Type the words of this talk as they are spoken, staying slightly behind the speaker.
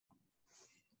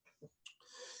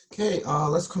Okay,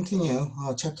 let's continue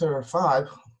chapter 5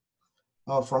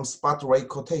 from spot rate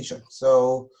quotation.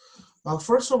 So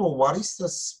first of all, what is the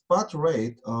spot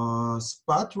rate?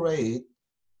 Spot rate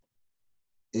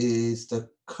is the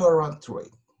current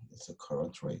rate. It's a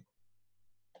current rate.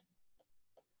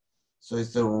 So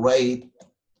it's the rate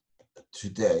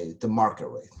today, the market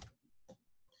rate.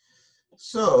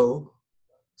 So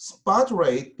spot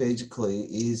rate basically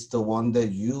is the one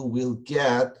that you will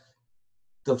get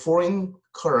the foreign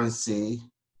currency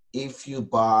if you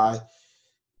buy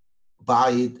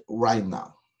it right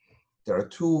now. There are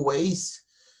two ways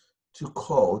to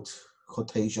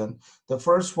quotation. The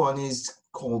first one is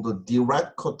called the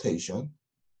direct quotation.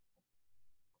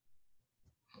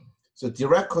 So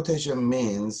direct quotation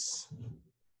means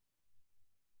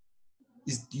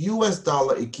it's US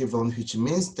dollar equivalent, which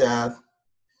means that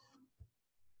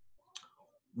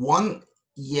 1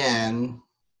 yen,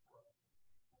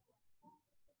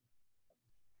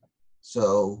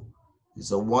 so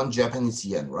it's a 1 Japanese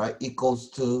yen, right, equals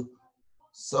to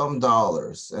some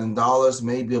dollars, and dollars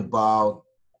may be about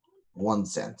 1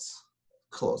 cent,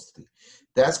 closely.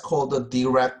 That's called the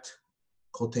direct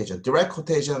quotation. Direct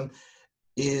quotation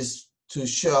is to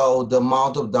show the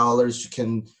amount of dollars you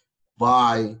can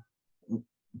buy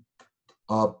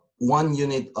 1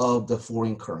 unit of the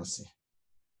foreign currency.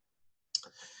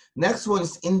 Next one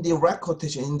is indirect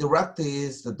quotation. Indirect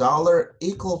is the dollar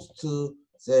equals to,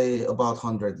 say, about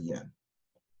 100 yen.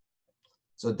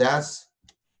 So that's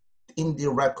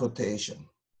indirect quotation.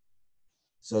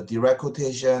 So direct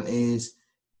quotation is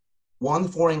 1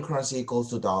 foreign currency equals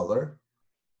to dollar.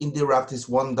 Indirect is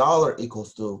 $1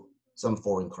 equals to some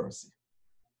foreign currency.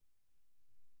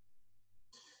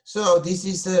 So this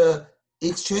is the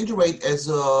exchange rate as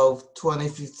of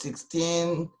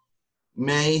 2016,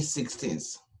 May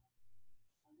 16th.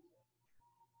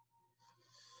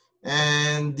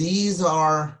 And these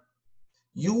are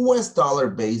US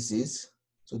dollar basis.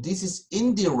 So this is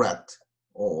indirect,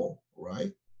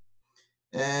 right?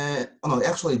 And oh no,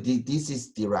 actually this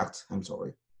is direct, I'm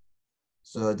sorry.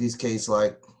 So this case,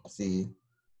 like, see.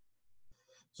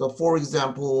 So for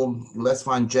example, let's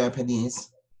find Japanese.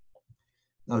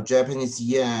 Now Japanese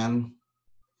yen,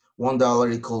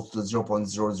 $1 equals to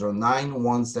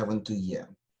 0.009172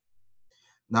 yen.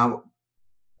 Now,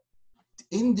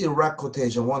 indirect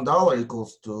quotation, $1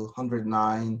 equals to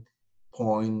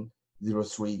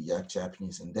 109.03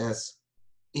 Japanese, and that's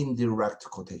indirect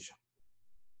quotation.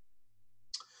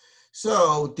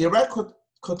 So direct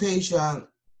quotation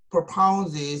per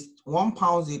pound is 1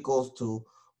 pound equals to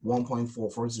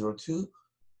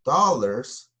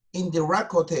 $1.4402. Indirect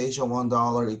quotation,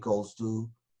 $1 equals to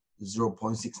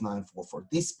 0.6944.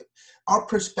 This, our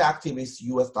perspective is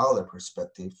US dollar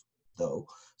perspective though.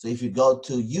 So if you go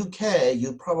to UK,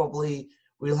 you probably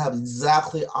will have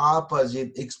exactly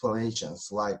opposite explanations.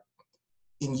 Like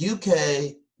in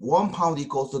UK, 1 pound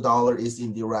equals to dollar is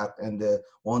indirect, and the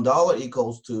 $1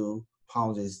 equals to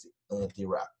pound is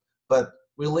direct. But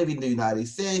we live in the United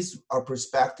States. Our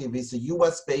perspective is a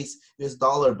US based, US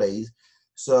dollar based.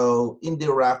 So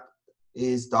indirect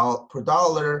is per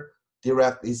dollar,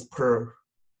 direct is per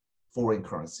foreign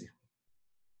currency.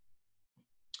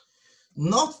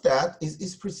 Note that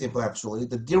it's pretty simple actually.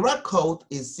 The direct quote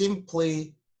is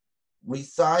simply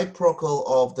reciprocal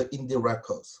of the indirect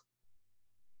quote.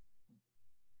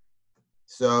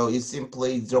 So it's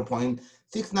simply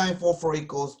 0.6944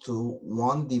 equals to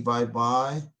 1 divided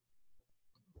by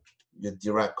your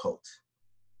direct quote.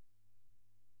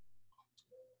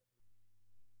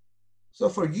 So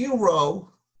for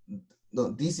euro,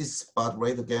 this is spot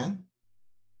rate again.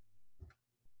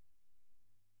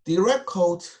 Direct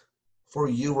quote for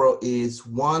euro is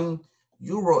 1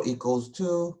 euro equals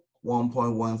to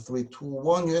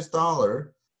 1.1321 US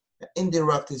dollar.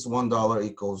 Indirect is $1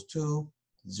 equals to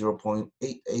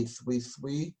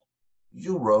 0.8833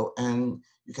 euro. And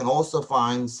you can also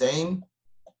find same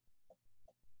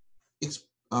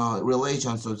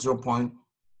relation, so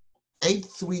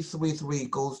 0.8333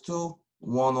 equals to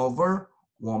 1 over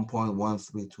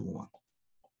 1.1321.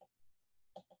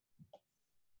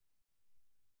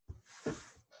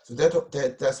 So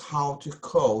that's how to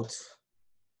quote.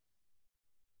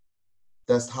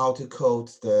 That's how to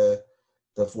quote the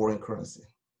foreign currency.